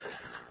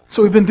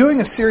So we've been doing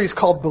a series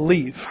called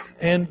Believe,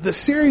 and the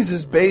series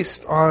is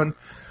based on,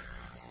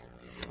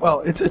 well,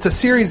 it's a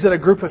series that a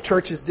group of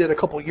churches did a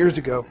couple years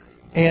ago,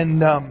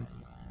 and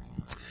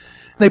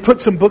they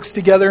put some books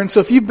together. And so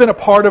if you've been a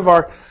part of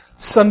our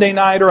Sunday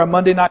night or a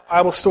Monday night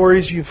Bible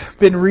stories, you've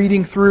been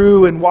reading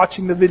through and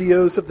watching the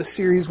videos of the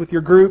series with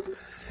your group.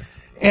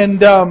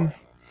 And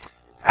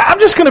I'm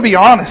just going to be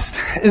honest.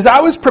 As I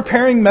was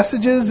preparing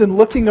messages and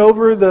looking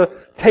over the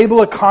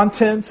table of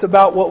contents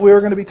about what we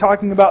were going to be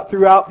talking about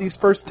throughout these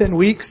first 10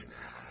 weeks,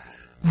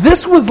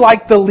 this was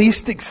like the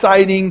least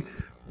exciting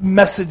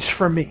message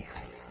for me.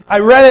 I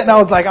read it and I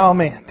was like, oh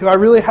man, do I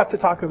really have to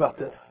talk about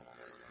this?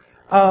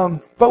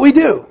 But we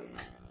do.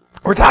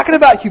 We're talking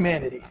about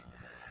humanity.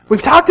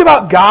 We've talked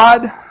about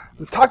God.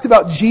 We've talked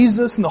about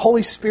Jesus and the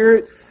Holy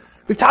Spirit.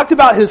 We've talked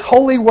about His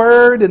holy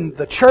word and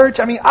the church.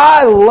 I mean,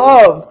 I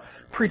love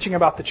preaching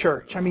about the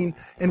church. I mean,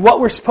 and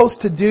what we're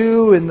supposed to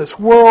do in this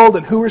world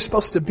and who we're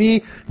supposed to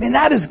be. I mean,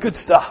 that is good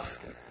stuff.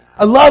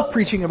 I love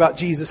preaching about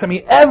Jesus. I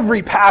mean,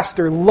 every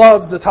pastor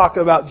loves to talk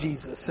about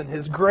Jesus and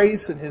His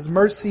grace and His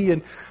mercy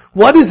and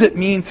what does it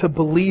mean to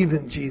believe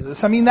in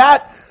Jesus. I mean,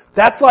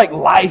 that's like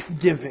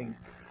life-giving.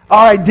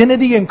 Our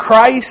identity in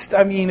Christ,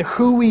 I mean,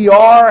 who we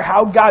are,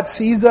 how God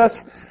sees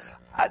us,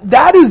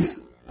 that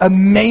is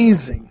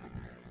amazing.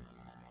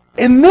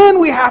 And then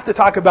we have to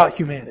talk about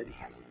humanity.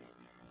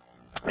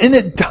 And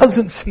it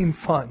doesn't seem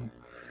fun,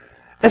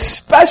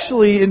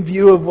 especially in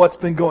view of what's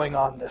been going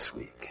on this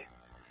week.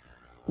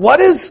 What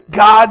does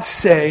God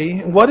say,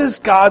 what does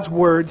God's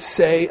Word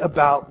say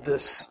about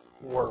this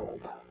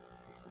world?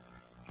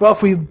 Well,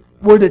 if we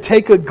were to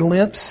take a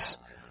glimpse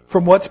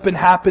from what's been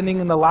happening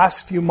in the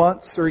last few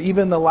months or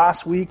even the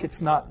last week, it's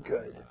not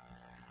good.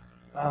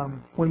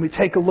 When we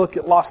take a look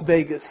at Las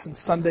Vegas and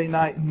Sunday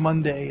night and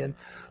Monday and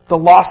the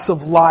loss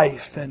of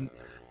life and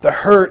the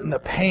hurt and the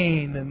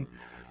pain and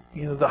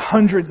the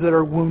hundreds that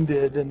are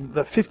wounded and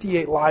the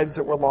 58 lives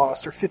that were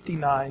lost or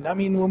 59. I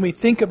mean, when we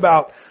think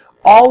about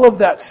all of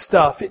that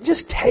stuff, it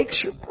just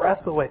takes your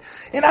breath away.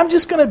 And I'm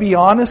just going to be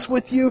honest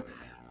with you.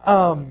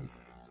 On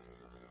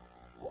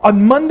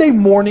Monday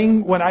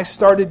morning, when I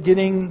started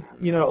getting,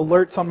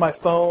 alerts on my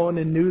phone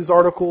and news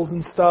articles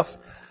and stuff,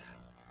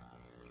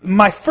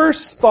 my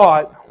first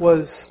thought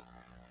was,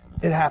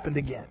 it happened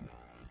again.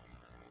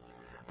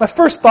 My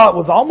first thought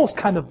was almost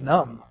kind of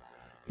numb,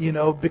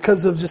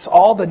 because of just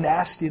all the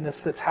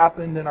nastiness that's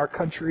happened in our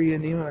country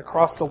and even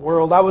across the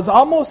world. I was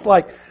almost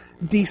like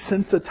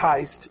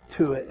desensitized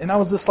to it. And I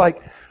was just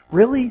like,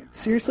 really?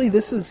 Seriously?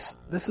 This is,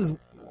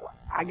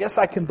 I guess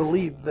I can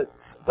believe that,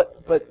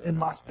 but in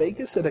Las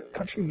Vegas at a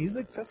country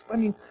music festival, I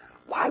mean,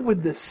 why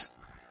would this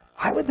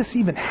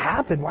even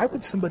happen? Why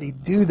would somebody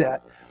do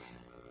that?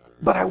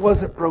 But I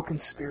wasn't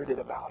broken-spirited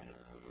about it.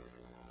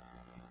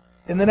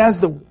 And then as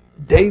the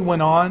day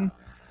went on,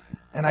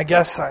 and I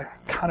guess I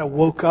kind of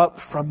woke up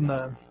from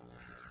the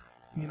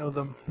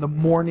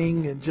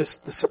morning and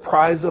just the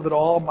surprise of it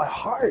all, my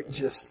heart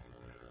just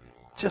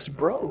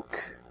broke.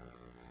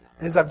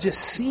 As I've just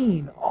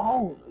seen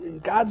all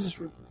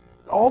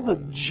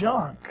the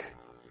junk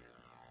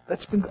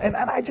that's been, and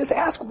I just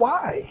ask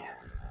why?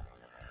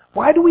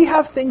 Why do we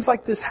have things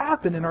like this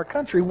happen in our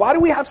country? Why do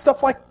we have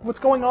stuff like what's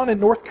going on in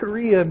North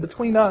Korea and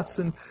between us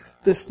and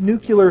this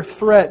nuclear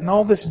threat and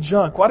all this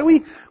junk? Why do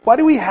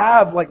we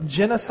have like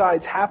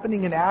genocides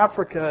happening in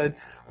Africa?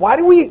 Why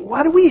do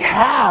we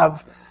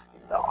have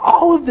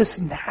all of this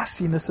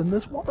nastiness in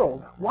this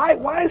world?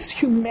 Why is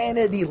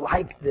humanity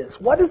like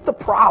this? What is the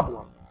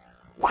problem?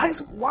 Why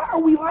are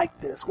we like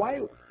this?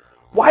 Why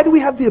do we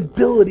have the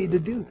ability to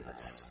do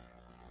this?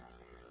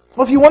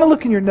 Well, if you want to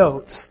look in your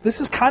notes,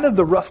 this is kind of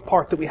the rough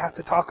part that we have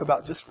to talk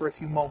about just for a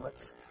few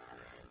moments.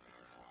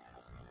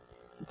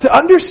 To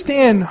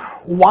understand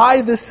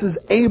why this is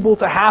able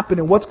to happen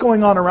and what's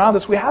going on around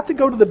us, we have to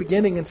go to the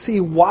beginning and see,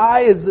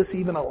 why is this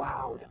even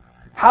allowed?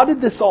 How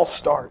did this all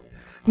start?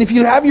 And if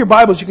you have your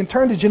Bibles, you can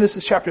turn to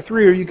Genesis chapter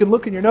 3, or you can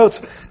look in your notes.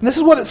 And this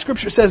is what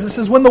Scripture says. It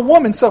says, when the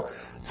woman, so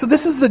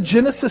this is the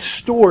Genesis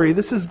story.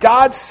 This is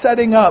God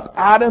setting up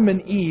Adam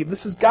and Eve.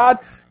 This is God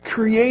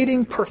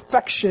creating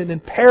perfection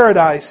and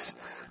paradise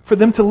for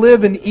them to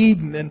live in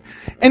Eden.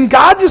 And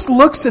God just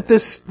looks at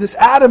this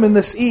Adam and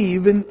this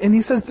Eve, and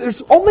He says,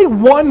 there's only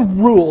one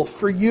rule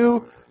for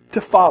you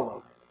to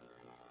follow.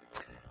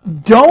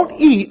 Don't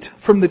eat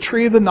from the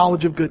tree of the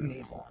knowledge of good and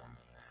evil.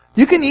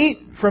 You can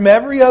eat from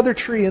every other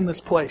tree in this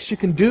place. You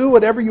can do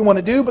whatever you want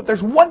to do, but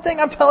there's one thing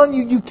I'm telling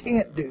you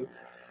can't do.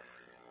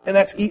 And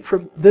that's eat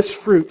from this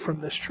fruit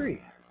from this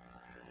tree.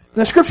 And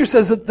the Scripture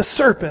says that the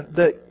serpent,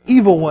 the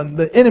evil one,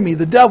 the enemy,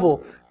 the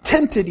devil,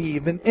 tempted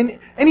Eve. And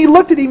he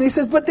looked at Eve and he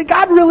says, but did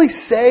God really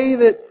say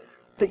that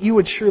you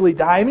would surely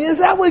die? I mean, is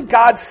that what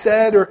God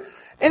said?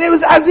 And it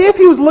was as if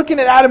He was looking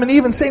at Adam and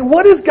Eve and saying,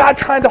 what is God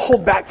trying to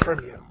hold back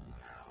from you?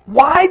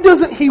 Why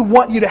doesn't He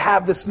want you to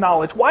have this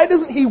knowledge? Why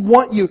doesn't He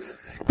want you?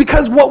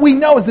 Because what we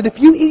know is that if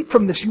you eat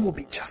from this, you will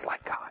be just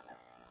like God.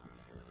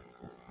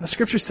 And the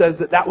Scripture says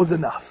that was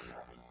enough.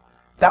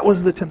 That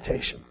was the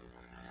temptation.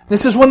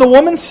 This is when the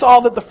woman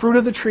saw that the fruit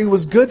of the tree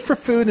was good for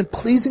food and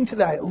pleasing to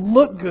the eye. It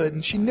looked good,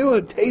 and she knew it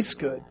would taste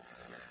good.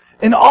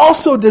 And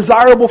also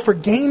desirable for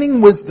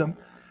gaining wisdom,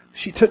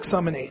 she took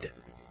some and ate it.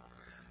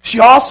 She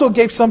also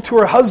gave some to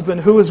her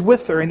husband who was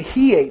with her, and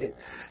he ate it.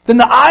 Then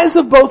the eyes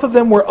of both of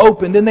them were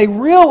opened, and they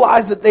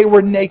realized that they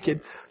were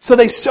naked. So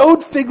they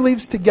sewed fig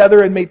leaves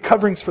together and made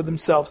coverings for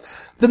themselves.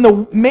 Then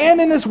the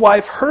man and his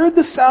wife heard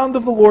the sound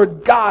of the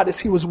Lord God as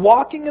he was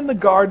walking in the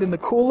garden in the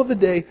cool of the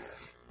day,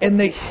 and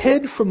they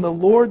hid from the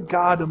Lord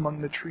God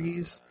among the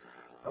trees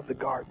of the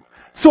garden.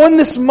 So in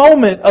this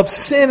moment of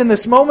sin, in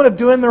this moment of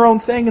doing their own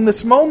thing, in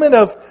this moment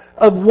of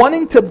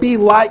wanting to be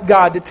like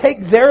God, to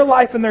take their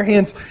life in their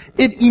hands,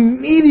 it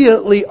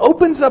immediately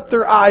opens up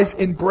their eyes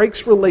and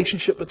breaks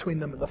relationship between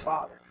them and the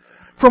Father.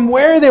 From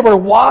where they were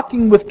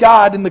walking with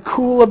God in the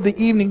cool of the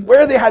evening,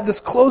 where they had this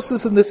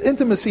closeness and this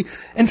intimacy,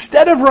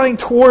 instead of running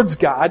towards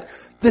God,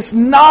 this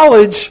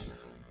knowledge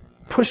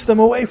pushed them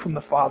away from the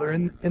Father,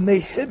 and they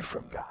hid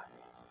from God.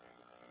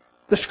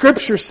 The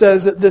Scripture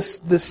says that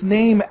this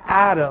name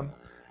Adam,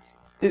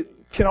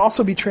 it can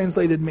also be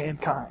translated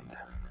mankind.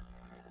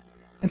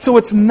 And so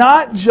it's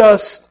not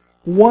just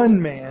one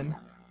man,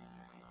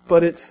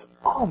 but it's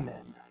all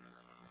men.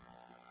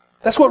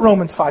 That's what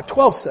Romans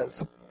 5:12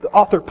 says. The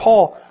author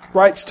Paul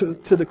writes to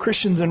the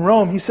Christians in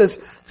Rome. He says,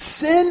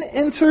 sin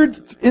entered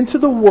into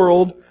the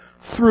world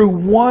through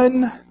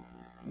one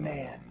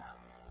man.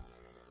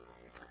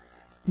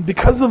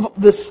 Because of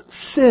this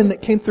sin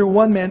that came through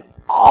one man,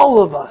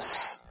 all of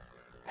us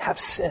have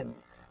sin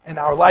in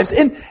our lives.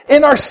 And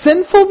our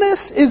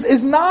sinfulness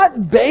is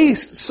not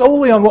based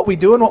solely on what we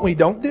do and what we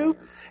don't do.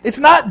 It's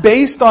not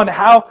based on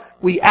how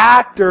we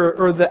act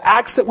or the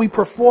acts that we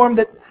perform.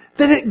 That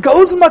it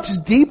goes much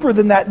deeper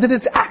than that. That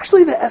it's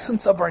actually the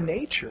essence of our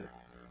nature.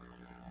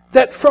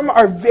 That from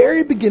our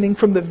very beginning,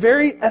 from the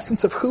very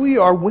essence of who we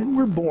are when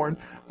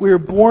we are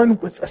born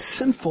with a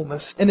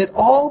sinfulness. And it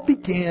all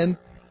began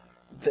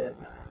then.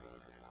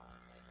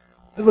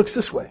 It looks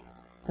this way.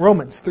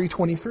 Romans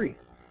 3:23.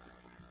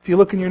 If you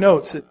look in your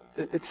notes,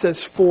 it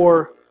says,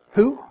 for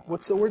who?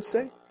 What's the word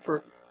say?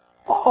 For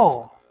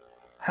all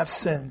have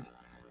sinned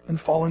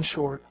and fallen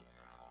short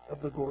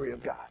of the glory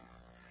of God.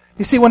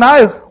 You see, when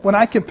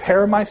I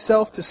compare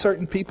myself to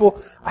certain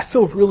people, I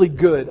feel really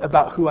good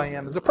about who I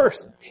am as a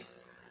person.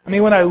 I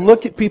mean, when I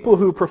look at people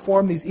who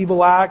perform these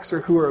evil acts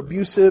or who are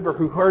abusive or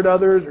who hurt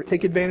others or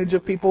take advantage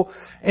of people,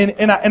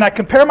 and I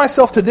compare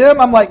myself to them,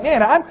 I'm like,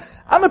 man,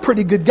 I'm a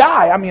pretty good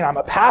guy. I mean, I'm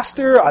a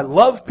pastor. I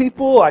love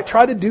people. I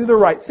try to do the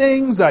right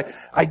things. I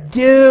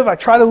give. I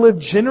try to live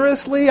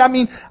generously. I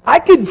mean, I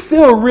could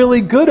feel really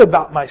good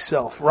about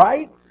myself,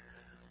 right?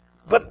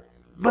 But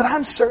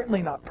I'm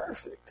certainly not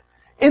perfect.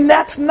 And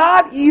that's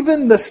not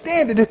even the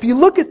standard. If you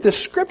look at the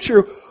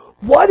Scripture,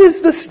 what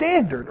is the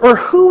standard? Or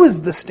who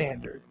is the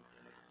standard?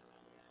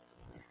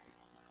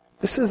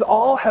 This is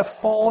all have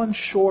fallen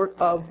short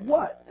of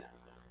what?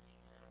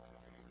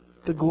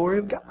 The glory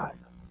of God.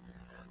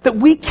 That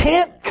we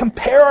can't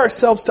compare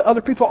ourselves to other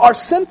people. Our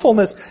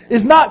sinfulness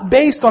is not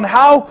based on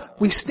how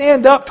we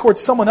stand up towards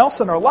someone else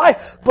in our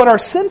life, but our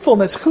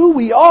sinfulness, who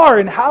we are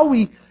and how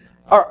we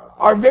are,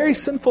 our very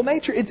sinful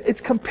nature, it's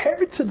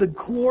compared to the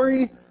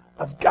glory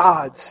of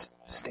God's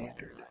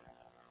standard.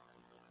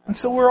 And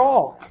so we're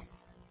all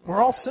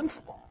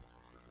sinful.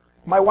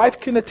 My wife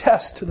can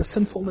attest to the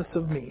sinfulness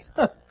of me.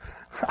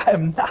 I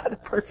am not a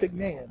perfect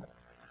man.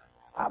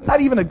 I'm not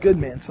even a good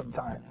man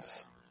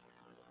sometimes.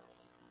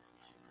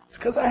 It's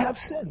because I have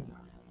sin.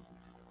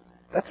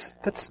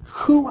 That's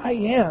who I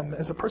am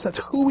as a person.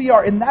 That's who we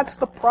are. And that's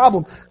the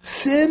problem.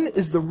 Sin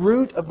is the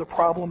root of the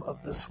problem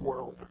of this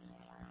world.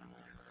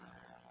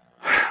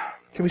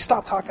 Can we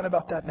stop talking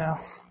about that now?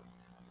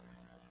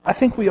 I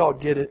think we all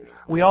get it.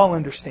 We all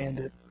understand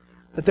it.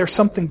 That there's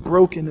something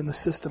broken in the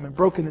system and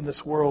broken in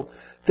this world.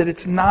 That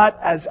it's not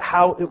as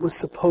how it was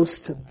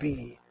supposed to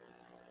be.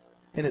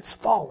 And it's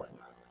fallen.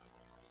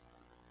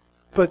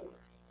 But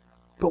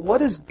what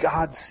does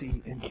God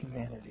see in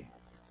humanity?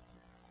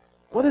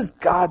 What does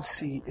God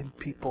see in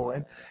people?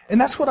 And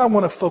that's what I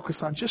want to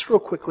focus on just real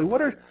quickly.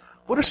 What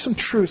are some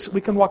truths that we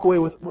can walk away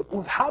with?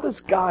 How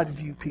does God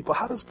view people?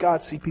 How does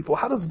God see people?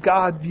 How does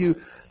God view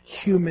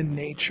human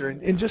nature?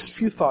 And just a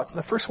few thoughts. And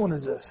the first one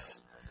is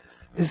this,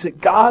 is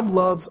that God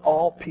loves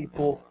all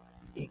people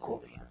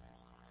equally.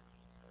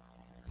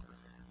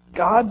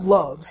 God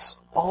loves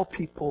all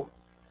people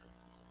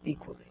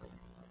equally.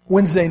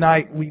 Wednesday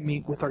night, we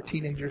meet with our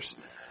teenagers,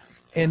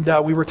 and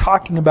we were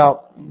talking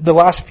about the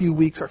last few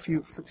weeks, our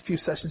few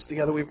sessions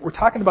together. We're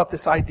talking about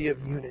this idea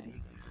of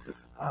unity.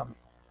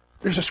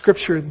 There's a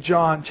scripture in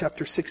John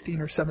chapter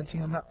 16 or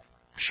 17, I'm not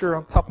sure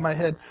on the top of my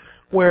head,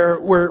 where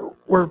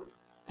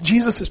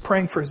Jesus is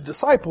praying for his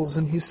disciples,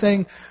 and he's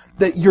saying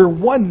that your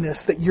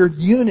oneness, that your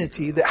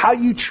unity, that how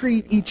you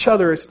treat each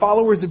other as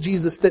followers of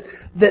Jesus,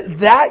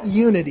 that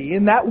unity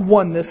and that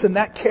oneness and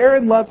that care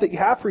and love that you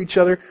have for each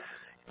other,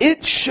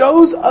 it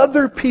shows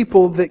other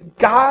people that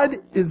God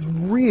is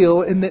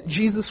real and that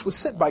Jesus was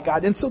sent by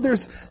God. And so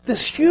there's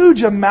this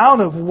huge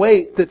amount of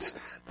weight that's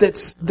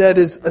that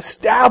is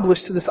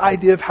established to this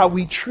idea of how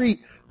we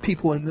treat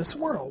people in this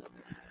world.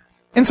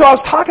 And so I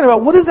was talking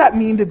about, what does that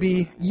mean to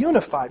be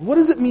unified? What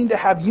does it mean to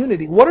have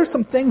unity? What are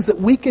some things that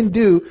we can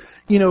do,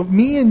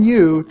 me and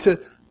you,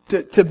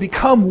 to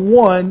become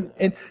one?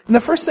 And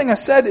the first thing I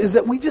said is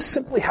that we just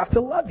simply have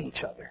to love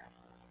each other.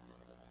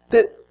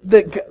 That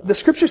the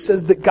Scripture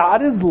says that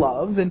God is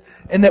love, and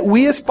that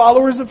we as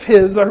followers of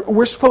His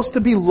we're supposed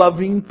to be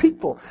loving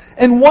people.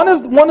 And one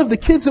of the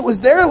kids that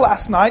was there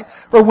last night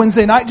or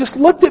Wednesday night just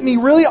looked at me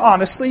really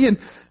honestly and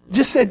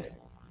just said,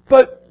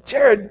 "But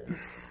Jared,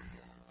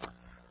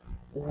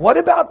 what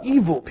about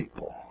evil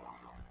people?"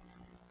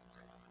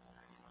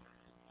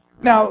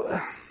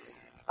 Now,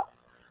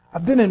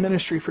 I've been in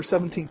ministry for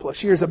 17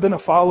 plus years. I've been a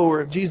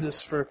follower of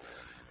Jesus for,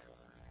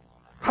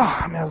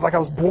 it was like I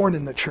was born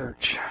in the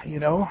church,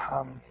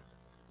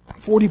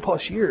 40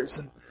 plus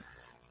years.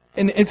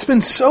 And it's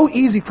been so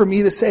easy for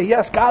me to say,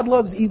 yes, God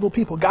loves evil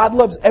people. God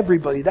loves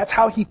everybody. That's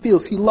how He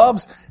feels. He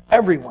loves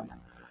everyone.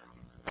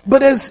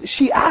 But as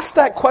she asked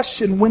that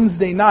question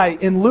Wednesday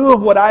night, in lieu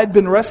of what I had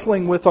been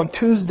wrestling with on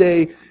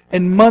Tuesday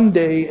and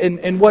Monday,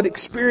 and what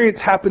experience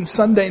happened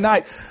Sunday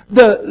night,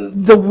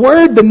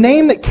 the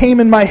name that came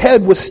in my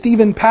head was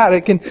Stephen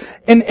Paddock, and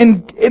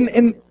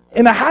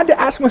I had to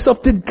ask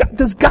myself,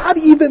 does God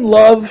even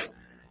love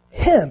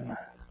him?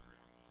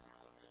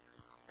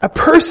 A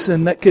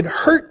person that could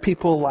hurt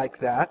people like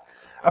that,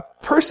 a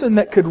person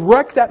that could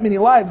wreck that many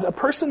lives, a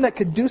person that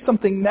could do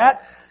something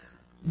that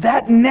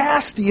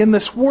nasty in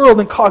this world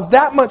and cause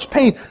that much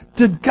pain.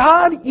 Did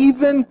God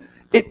even...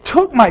 It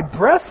took my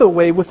breath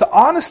away with the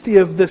honesty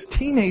of this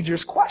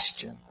teenager's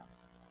question.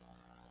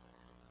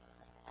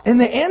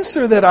 And the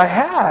answer that I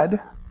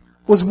had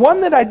was one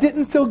that I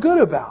didn't feel good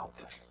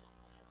about.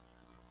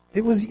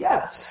 It was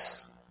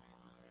yes.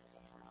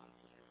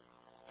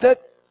 That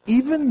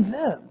even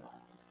them,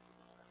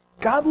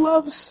 God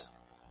loves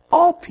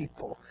all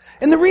people.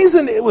 And the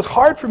reason it was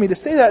hard for me to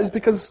say that is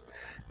because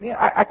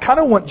I kind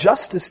of want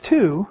justice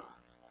too,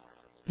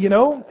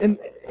 and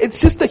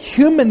it's just the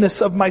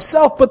humanness of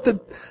myself. But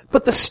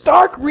the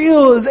stark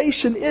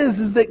realization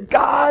is that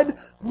God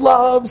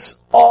loves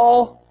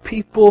all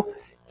people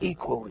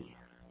equally.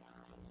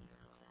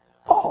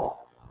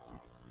 All.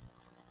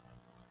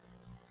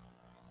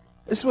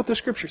 This is what the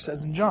Scripture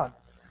says in John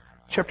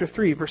chapter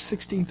 3, verse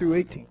 16 through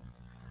 18.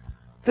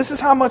 This is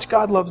how much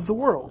God loves the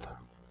world.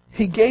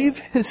 He gave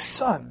His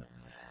Son,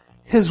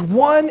 His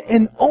one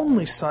and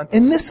only Son.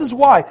 And this is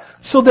why.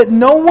 So that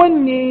no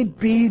one need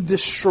be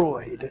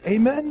destroyed.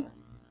 Amen?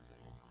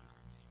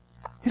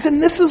 He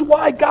said, this is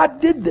why God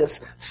did this.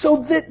 So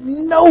that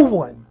no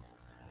one,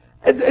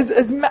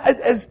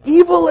 as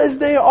evil as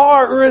they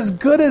are or as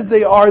good as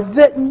they are,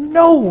 that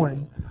no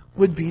one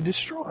would be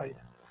destroyed.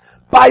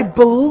 By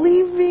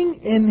believing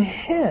in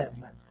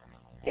Him,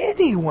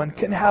 anyone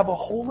can have a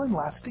whole and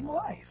lasting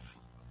life.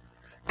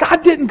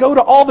 God didn't go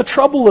to all the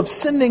trouble of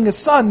sending His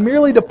Son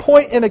merely to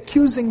point an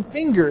accusing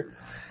finger.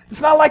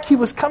 It's not like He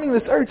was coming to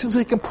this earth so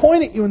He can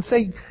point at you and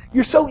say,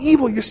 you're so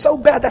evil, you're so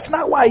bad. That's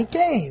not why He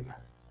came.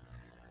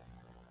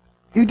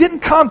 He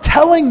didn't come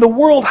telling the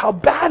world how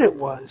bad it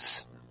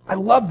was. I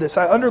love this.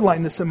 I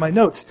underlined this in my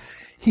notes.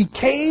 He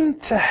came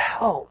to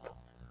help,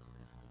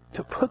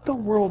 to put the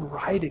world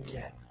right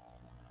again.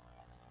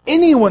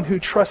 Anyone who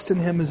trusts in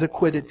Him is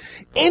acquitted.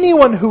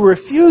 Anyone who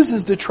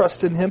refuses to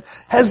trust in Him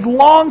has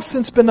long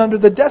since been under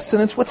the death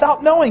sentence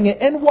without knowing it.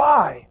 And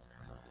why?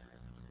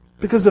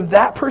 Because of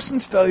that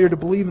person's failure to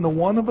believe in the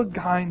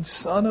one-of-a-kind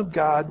Son of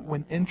God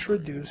when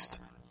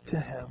introduced to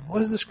Him.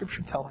 What is the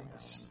Scripture telling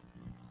us?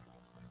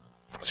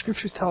 The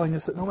Scripture is telling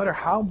us that no matter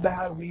how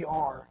bad we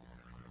are,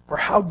 or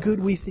how good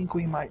we think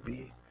we might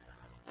be,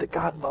 that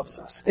God loves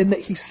us. And that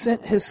He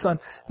sent His Son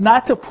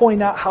not to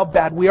point out how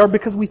bad we are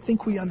because we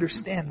think we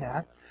understand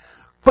that,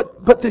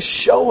 but to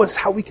show us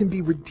how we can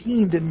be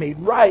redeemed and made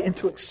right, and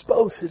to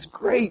expose His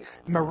great,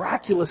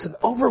 miraculous, and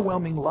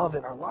overwhelming love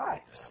in our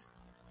lives.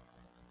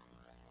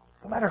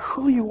 No matter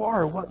who you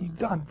are or what you've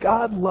done,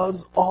 God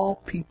loves all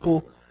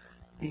people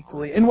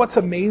equally. And what's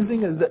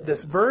amazing is that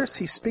this verse,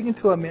 He's speaking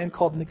to a man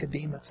called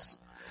Nicodemus.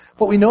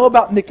 What we know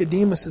about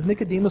Nicodemus is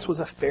Nicodemus was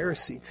a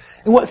Pharisee.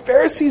 And what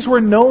Pharisees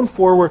were known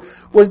for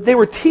were they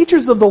were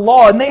teachers of the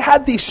law, and they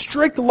had these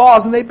strict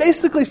laws, and they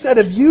basically said,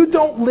 if you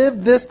don't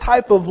live this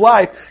type of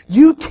life,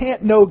 you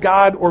can't know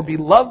God or be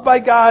loved by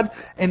God,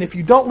 and if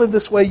you don't live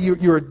this way,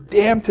 you're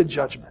damned to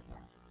judgment.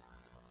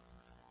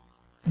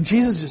 And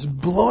Jesus is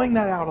blowing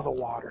that out of the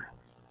water.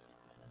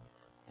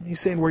 And He's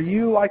saying, where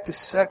you like to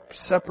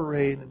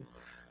separate, and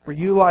where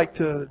you like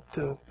to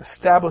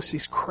establish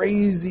these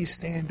crazy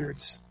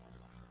standards,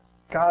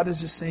 God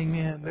is just saying,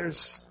 man,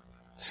 there's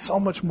so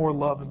much more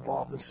love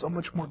involved and so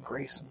much more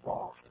grace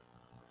involved.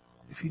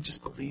 If you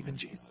just believe in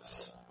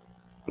Jesus.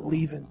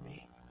 Believe in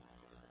me.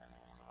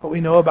 What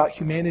we know about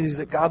humanity is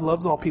that God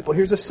loves all people.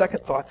 Here's a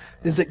second thought,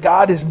 is that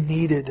God is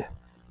needed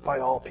by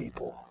all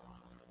people.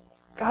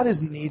 God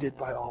is needed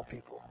by all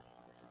people.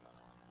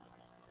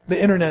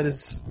 The internet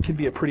can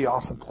be a pretty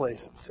awesome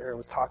place. Sarah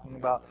was talking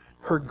about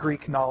her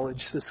Greek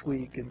knowledge this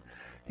week and,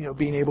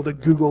 being able to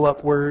Google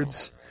up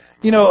words.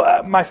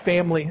 My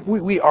family,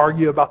 we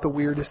argue about the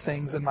weirdest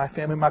things in my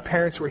family. My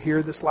parents were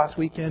here this last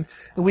weekend,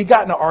 and we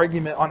got in an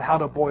argument on how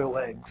to boil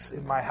eggs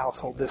in my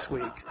household this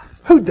week.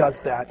 Who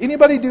does that?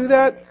 Anybody do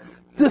that?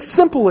 The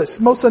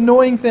simplest, most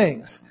annoying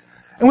things.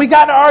 And we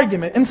got in an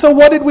argument. And so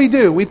what did we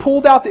do? We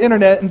pulled out the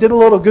internet and did a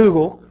little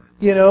Google,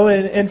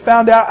 and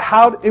found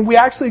out and we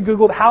actually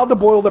Googled how to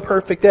boil the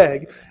perfect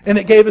egg, and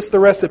it gave us the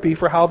recipe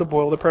for how to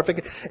boil the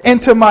perfect egg.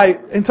 And to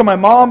my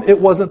mom, it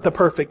wasn't the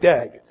perfect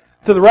egg.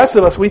 To the rest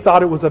of us, we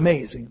thought it was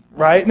amazing,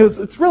 right? And it was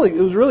a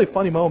really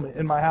funny moment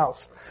in my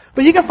house.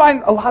 But you can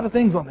find a lot of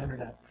things on the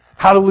internet.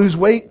 How to lose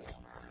weight.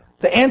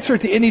 The answer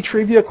to any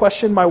trivia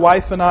question, my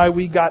wife and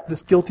we got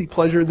this guilty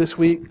pleasure this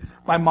week.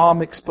 My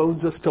mom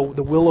exposed us to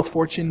the Wheel of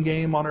Fortune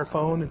game on her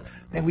phone,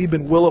 and we've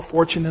been Wheel of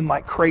Fortuning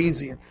like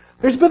crazy. And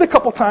there's been a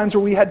couple times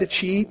where we had to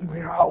cheat, and we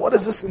were, what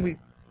is this? And we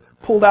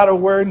pulled out a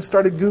word and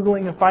started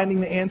Googling and finding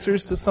the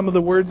answers to some of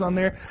the words on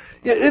there.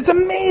 It's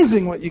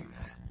amazing what you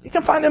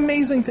can find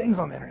amazing things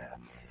on the internet.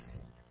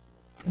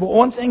 But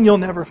one thing you'll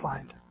never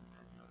find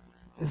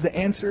is the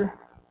answer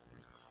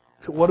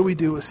to what do we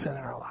do with sin in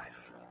our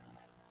life.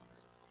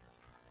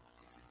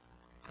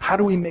 How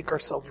do we make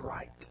ourselves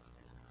right?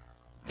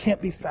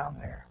 Can't be found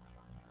there.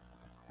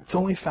 It's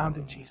only found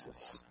in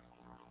Jesus.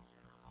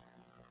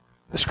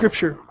 The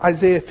scripture,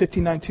 Isaiah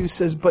 59:2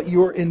 says, "But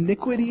your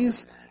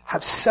iniquities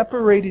have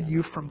separated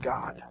you from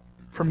God,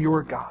 from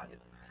your God.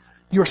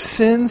 Your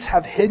sins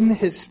have hidden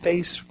His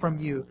face from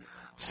you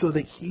so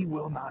that He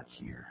will not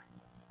hear."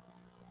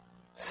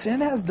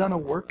 Sin has done a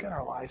work in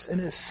our lives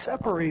and has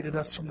separated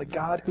us from the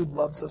God who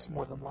loves us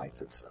more than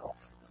life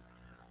itself.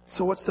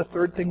 So what's the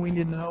third thing we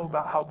need to know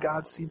about how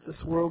God sees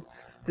this world?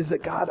 Is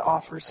that God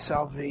offers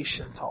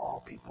salvation to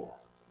all people.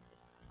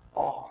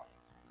 All.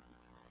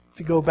 If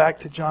you go back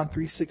to John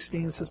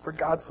 3:16, it says, "For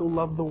God so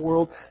loved the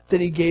world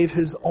that He gave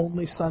His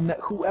only Son, that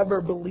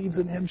whoever believes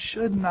in Him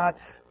should not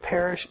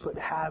perish but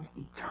have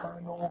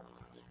eternal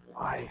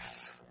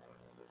life."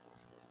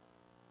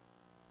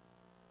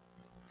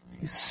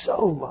 He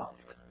so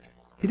loved.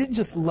 He didn't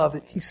just love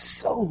it, He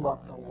so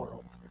loved the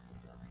world.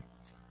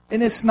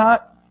 And it's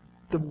not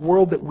the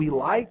world that we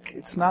like,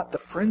 it's not the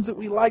friends that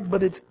we like,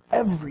 but it's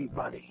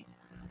everybody.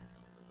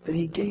 That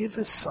He gave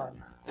His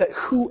Son, that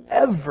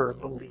whoever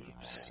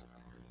believes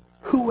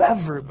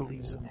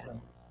in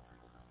Him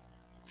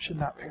should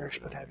not perish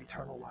but have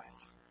eternal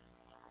life.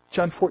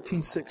 John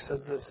 14:6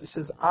 says this. It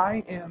says,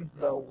 "I am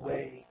the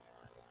way,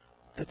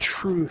 the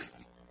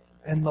truth,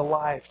 and the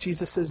life."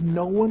 Jesus says,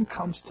 "No one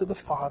comes to the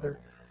Father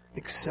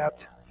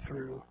except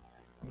through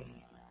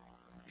me."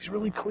 He's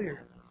really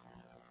clear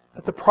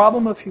that the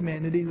problem of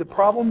humanity, the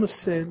problem of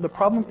sin,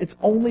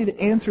 the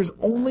answer is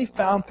only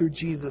found through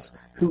Jesus,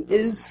 who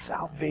is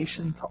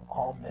salvation to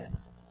all men.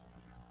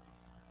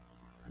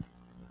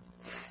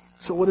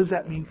 So what does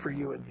that mean for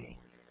you and me?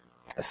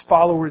 As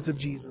followers of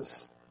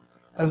Jesus,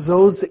 as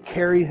those that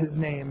carry His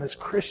name, as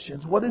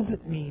Christians, what does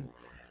it mean?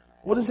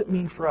 What does it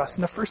mean for us?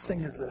 And the first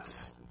thing is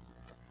this,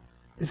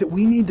 is that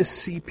we need to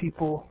see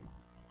people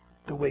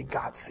the way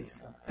God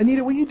sees them.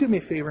 Anita, will you do me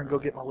a favor and go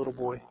get my little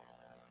boy?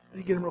 Will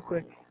you get him real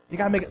quick? You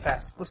got to make it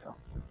fast. Let's go.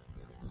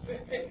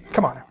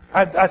 Come on.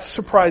 I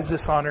surprised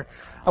this honor.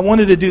 I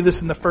wanted to do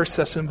this in the first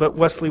session, but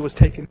Wesley was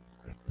taken.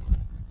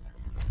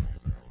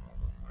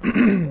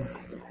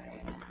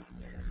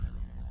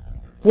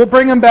 We'll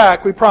bring him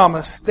back, we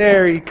promise.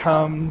 There he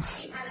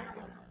comes.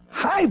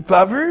 Hi,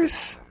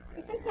 Bubbers.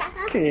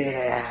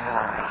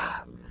 Yeah.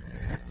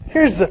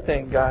 Here's the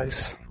thing,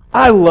 guys.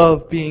 I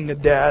love being a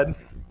dad.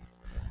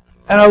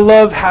 And I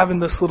love having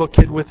this little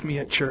kid with me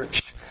at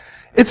church.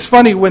 It's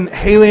funny, when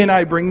Haley and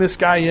I bring this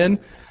guy in,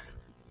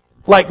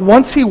 like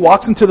once he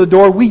walks into the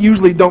door, we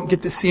usually don't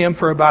get to see him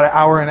for about an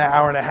hour and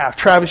a half.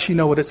 Travis, you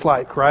know what it's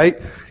like,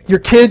 right? Your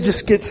kid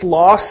just gets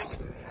lost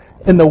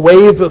in the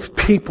wave of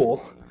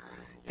people.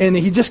 And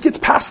he just gets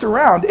passed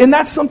around. And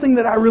that's something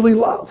that I really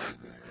love.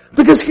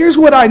 Because here's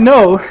what I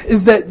know,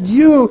 is that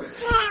you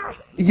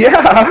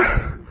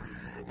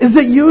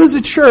as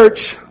a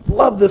church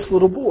love this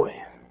little boy.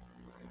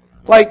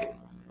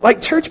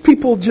 Like church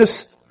people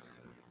just,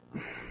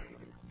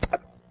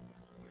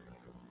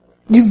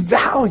 you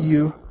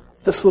value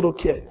this little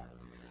kid.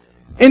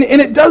 And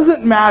it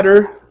doesn't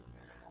matter.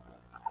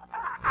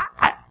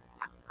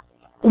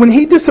 When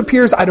he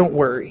disappears, I don't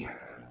worry.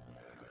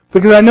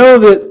 Because I know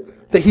that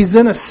he's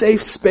in a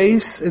safe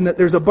space and that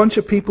there's a bunch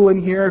of people in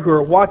here who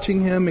are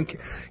watching him, and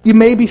you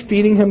may be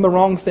feeding him the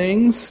wrong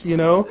things, you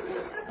know.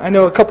 I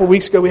know a couple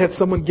weeks ago we had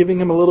someone giving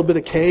him a little bit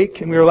of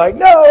cake, and we were like,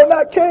 "No,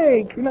 not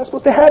cake. You're not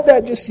supposed to have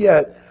that just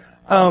yet."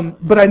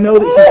 But I know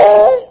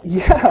that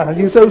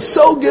he's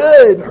so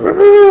good.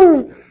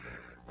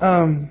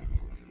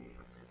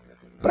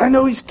 But I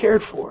know he's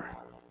cared for.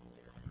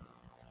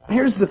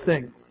 Here's the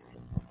thing,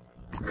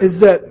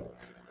 is that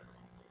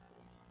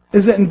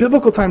in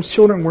biblical times,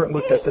 children weren't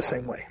looked at the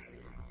same way.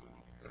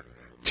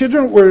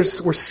 Children were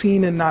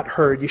seen and not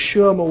heard. You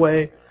shoo them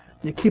away,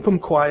 you keep them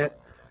quiet,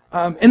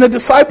 And the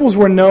disciples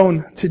were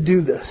known to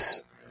do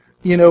this.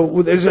 You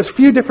know, there's a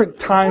few different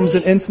times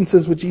and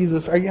instances with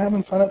Jesus. Are you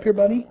having fun up here,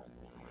 buddy?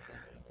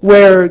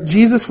 Where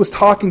Jesus was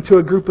talking to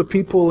a group of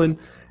people, and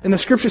the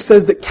scripture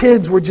says that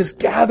kids were just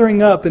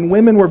gathering up and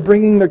women were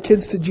bringing their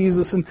kids to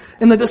Jesus. And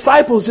the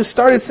disciples just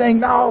started saying,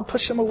 no,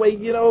 push him away.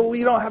 You know,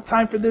 we don't have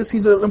time for this.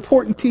 He's an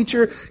important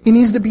teacher. He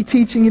needs to be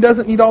teaching. He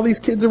doesn't need all these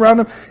kids around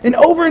him. And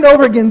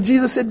over again,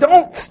 Jesus said,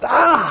 don't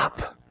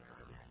stop.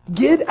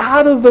 Get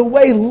out of the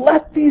way.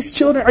 Let these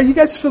children, are you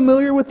guys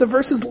familiar with the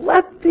verses?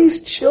 Let these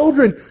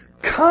children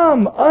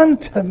come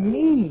unto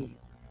me.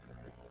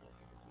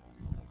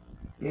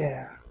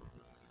 Yeah.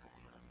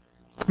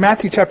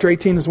 Matthew chapter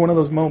 18 is one of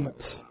those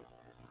moments.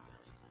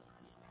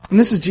 And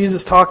this is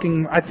Jesus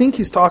talking, I think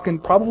he's talking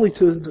probably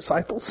to his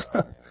disciples.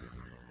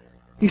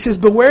 He says,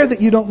 beware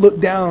that you don't look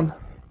down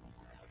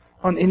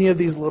on any of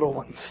these little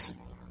ones.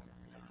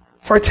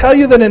 For I tell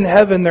you that in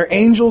heaven their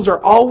angels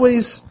are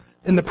always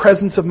in the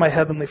presence of my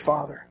heavenly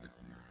Father.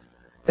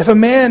 If a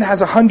man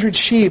has 100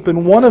 sheep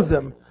and one of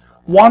them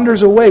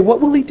wanders away, what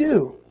will he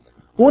do?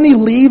 Won't he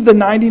leave the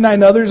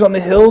 99 others on the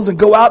hills and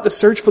go out to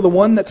search for the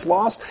one that's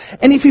lost?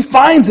 And if he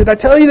finds it, I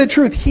tell you the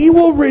truth, he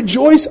will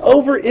rejoice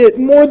over it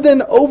more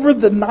than over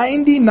the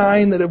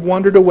 99 that have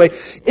wandered away.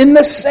 In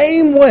the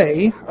same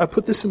way, I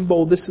put this in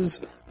bold.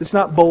 It's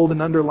not bold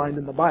and underlined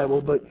in the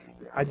Bible, but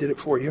I did it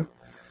for you.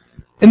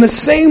 In the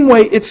same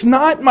way, it's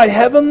not my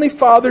heavenly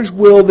Father's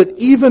will that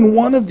even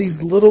one of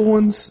these little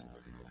ones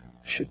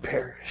should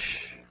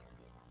perish.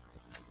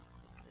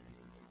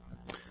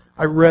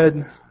 I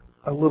read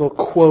a little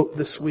quote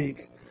this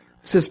week.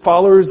 It says,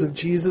 followers of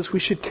Jesus, we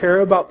should care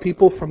about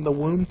people from the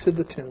womb to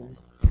the tomb.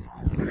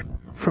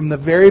 From the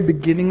very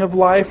beginning of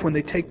life, when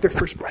they take their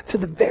first breath, to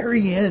the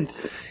very end.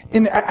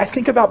 And I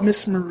think about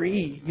Miss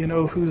Marie, you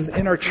know, who's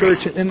in our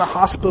church and in the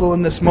hospital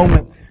in this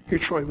moment. Here,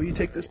 Troy, will you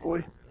take this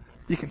boy?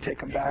 You can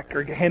take him back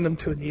or hand him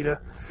to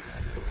Anita.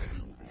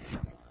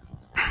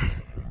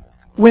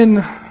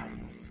 When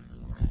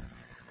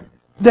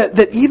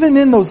that even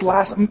in those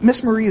last,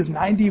 Miss Marie is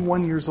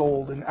 91 years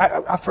old, and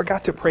I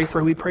forgot to pray for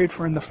her. We prayed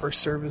for her in the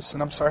first service,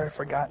 and I'm sorry I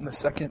forgot in the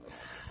second.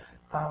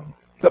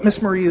 But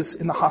Miss Marie is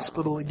in the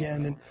hospital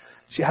again, and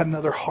she had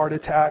another heart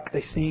attack,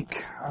 they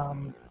think,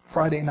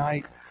 Friday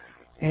night,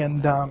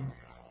 and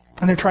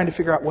they're trying to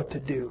figure out what to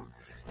do.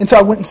 And so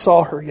I went and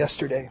saw her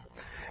yesterday.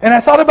 And I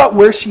thought about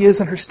where she is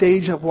in her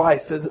stage of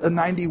life as a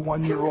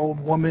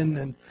 91-year-old woman,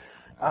 and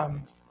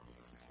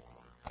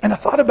I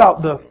thought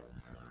about the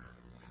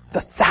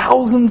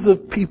thousands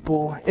of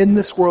people in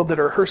this world that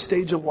are her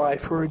stage of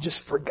life who are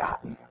just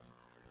forgotten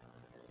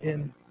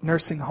in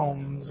nursing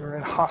homes or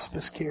in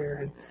hospice care,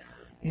 and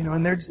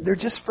and they're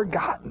just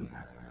forgotten.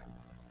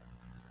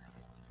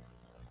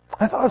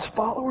 I thought as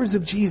followers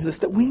of Jesus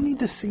that we need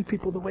to see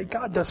people the way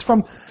God does.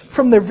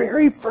 From their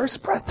very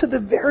first breath to the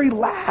very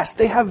last,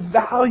 they have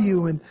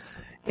value and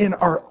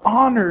are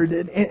honored.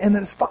 And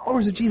that as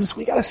followers of Jesus,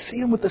 we got to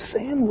see them with the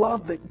same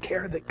love and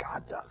care that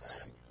God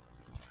does.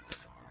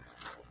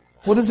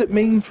 What does it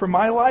mean for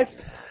my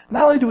life?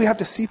 Not only do we have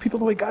to see people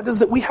the way God does,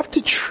 that we have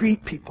to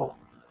treat people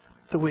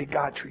the way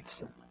God treats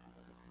them.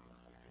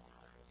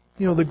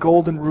 You know, the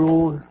golden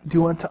rule,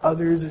 do unto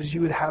others as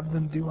you would have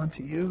them do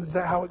unto you. Is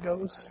that how it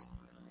goes?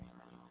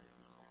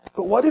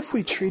 But what if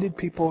we treated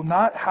people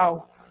not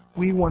how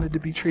we wanted to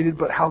be treated,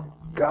 but how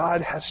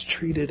God has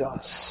treated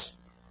us?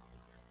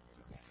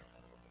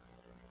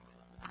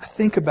 I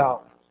think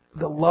about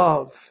the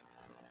love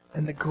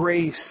and the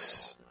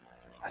grace.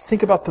 I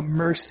think about the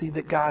mercy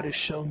that God has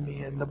shown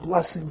me and the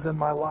blessings in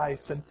my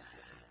life and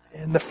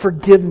the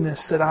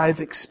forgiveness that I've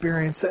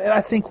experienced. And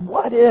I think,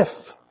 what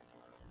if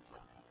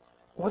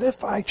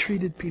I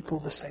treated people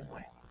the same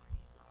way?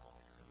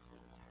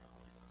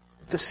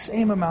 The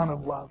same amount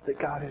of love that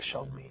God has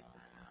shown me,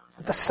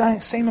 with the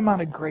same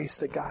amount of grace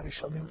that God has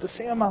shown me, with the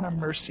same amount of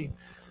mercy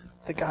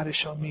that God has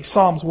shown me.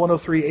 Psalms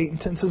 103, 8 and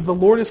 10 says, the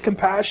Lord is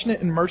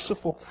compassionate and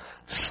merciful,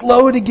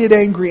 slow to get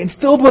angry, and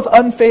filled with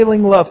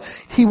unfailing love.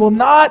 He will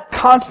not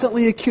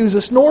constantly accuse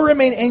us, nor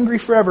remain angry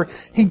forever.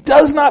 He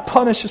does not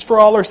punish us for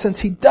all our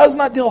sins. He does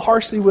not deal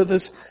harshly with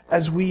us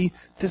as we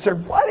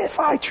deserve. What if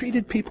I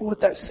treated people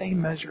with that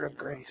same measure of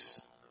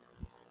grace?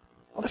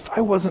 What if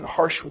I wasn't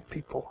harsh with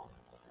people?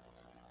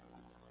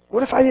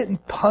 What if I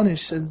didn't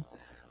punish as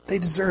they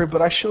deserve,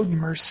 but I showed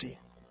mercy?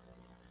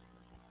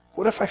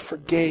 What if I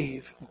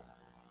forgave,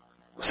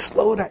 was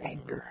slow to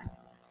anger?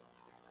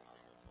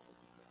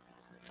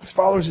 As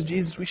followers of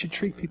Jesus, we should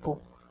treat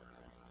people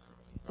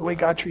the way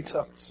God treats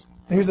us.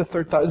 And here's the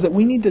third thought, is that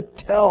we need to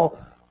tell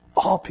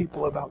all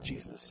people about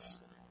Jesus.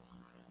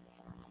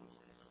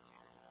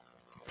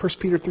 1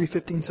 Peter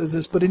 3:15 says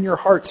this, but in your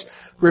hearts,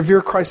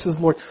 revere Christ as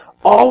Lord.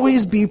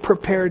 Always be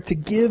prepared to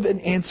give an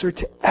answer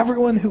to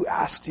everyone who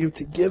asks you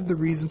to give the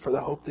reason for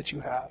the hope that you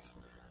have.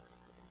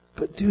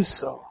 But do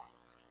so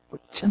with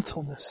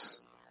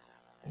gentleness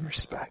and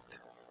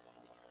respect.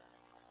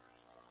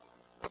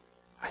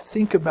 I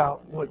think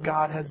about what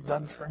God has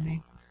done for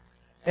me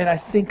and I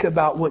think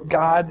about what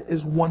God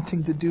is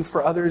wanting to do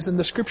for others. And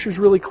the Scripture's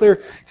really clear.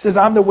 He says,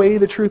 I'm the way,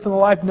 the truth, and the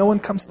life. No one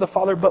comes to the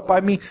Father but by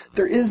me.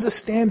 There is a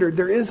standard.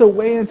 There is a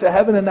way into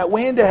heaven. And that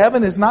way into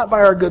heaven is not by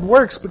our good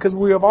works, because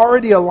we have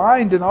already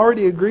aligned and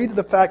already agreed to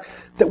the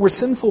fact that we're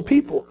sinful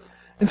people.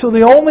 And so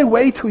the only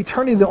way to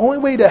eternity, the only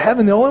way to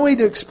heaven, the only way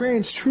to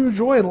experience true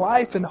joy and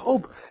life and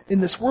hope in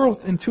this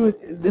world and to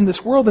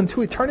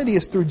eternity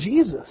is through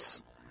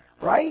Jesus.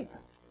 Right?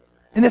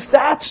 And if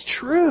that's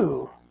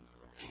true,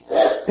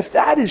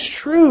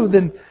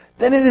 then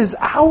it is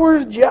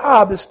our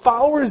job as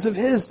followers of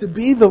His to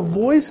be the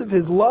voice of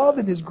His love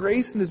and His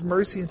grace and His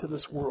mercy into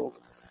this world.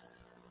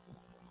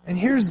 And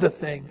here's the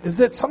thing, is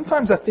that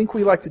sometimes I think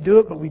we like to do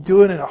it, but we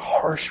do it in a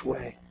harsh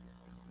way.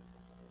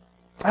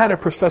 I had a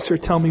professor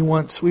tell me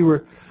once, we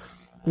were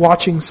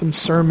watching some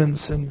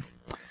sermons and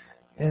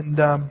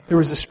there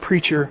was this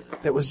preacher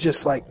that was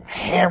just like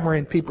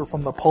hammering people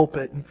from the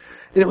pulpit. And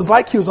it was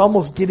like he was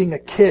almost getting a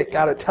kick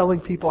out of telling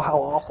people how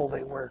awful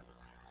they were.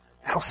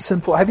 How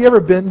sinful. Have you ever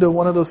been to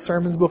one of those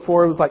sermons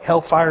before? It was like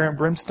hellfire and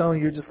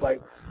brimstone. You're just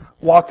like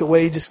walked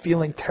away just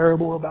feeling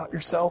terrible about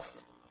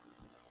yourself.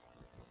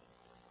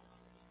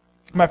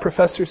 My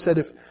professor said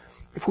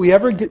if we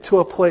ever get to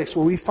a place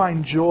where we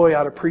find joy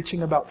out of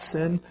preaching about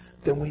sin,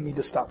 then we need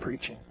to stop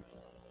preaching.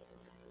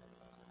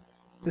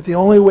 That the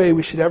only way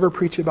we should ever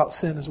preach about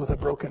sin is with a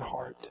broken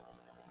heart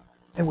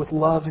and with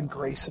love and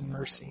grace and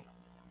mercy,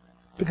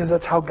 because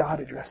that's how God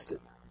addressed it.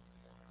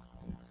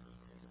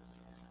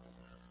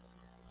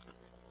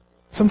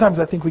 Sometimes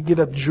I think we get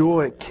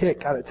a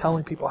kick out of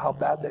telling people how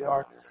bad they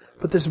are.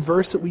 But this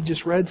verse that we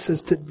just read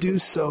says to do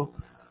so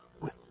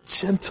with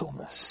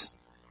gentleness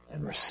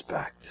and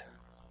respect.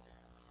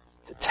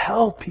 To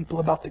tell people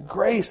about the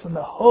grace and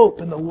the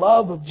hope and the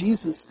love of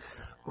Jesus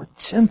with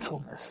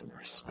gentleness and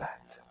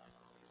respect.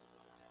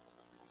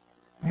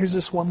 Here's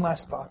just one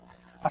last thought.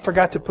 I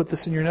forgot to put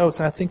this in your notes,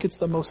 and I think it's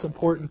the most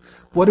important.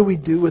 What do we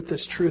do with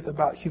this truth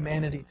about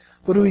humanity?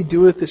 What do we do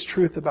with this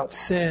truth about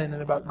sin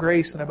and about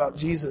grace and about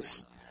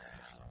Jesus?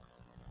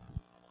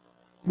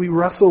 We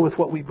wrestle with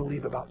what we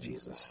believe about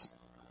Jesus.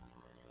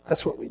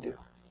 That's what we do.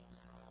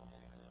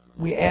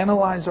 We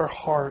analyze our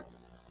heart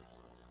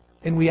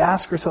and we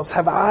ask ourselves,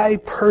 have I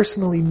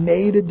personally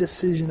made a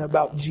decision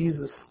about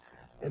Jesus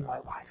in my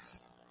life?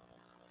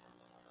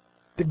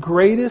 The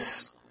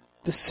greatest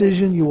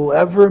decision you will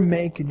ever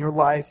make in your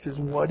life is,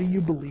 what do you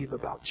believe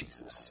about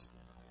Jesus?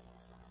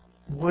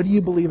 What do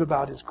you believe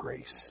about His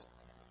grace?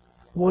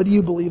 What do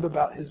you believe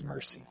about His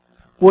mercy?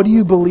 What do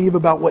you believe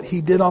about what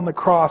He did on the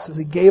cross as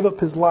He gave up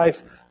His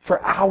life for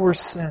our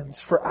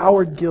sins, for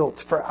our guilt,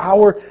 for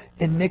our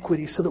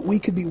iniquity, so that we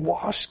could be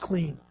washed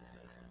clean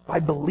by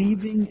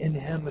believing in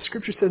Him? The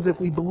Scripture says if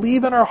we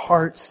believe in our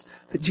hearts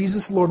that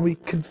Jesus is Lord, and we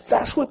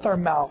confess with our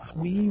mouths,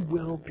 we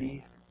will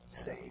be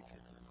saved.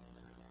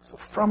 So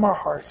from our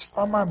hearts,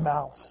 from our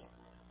mouths,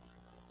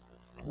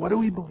 what do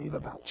we believe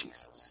about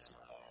Jesus?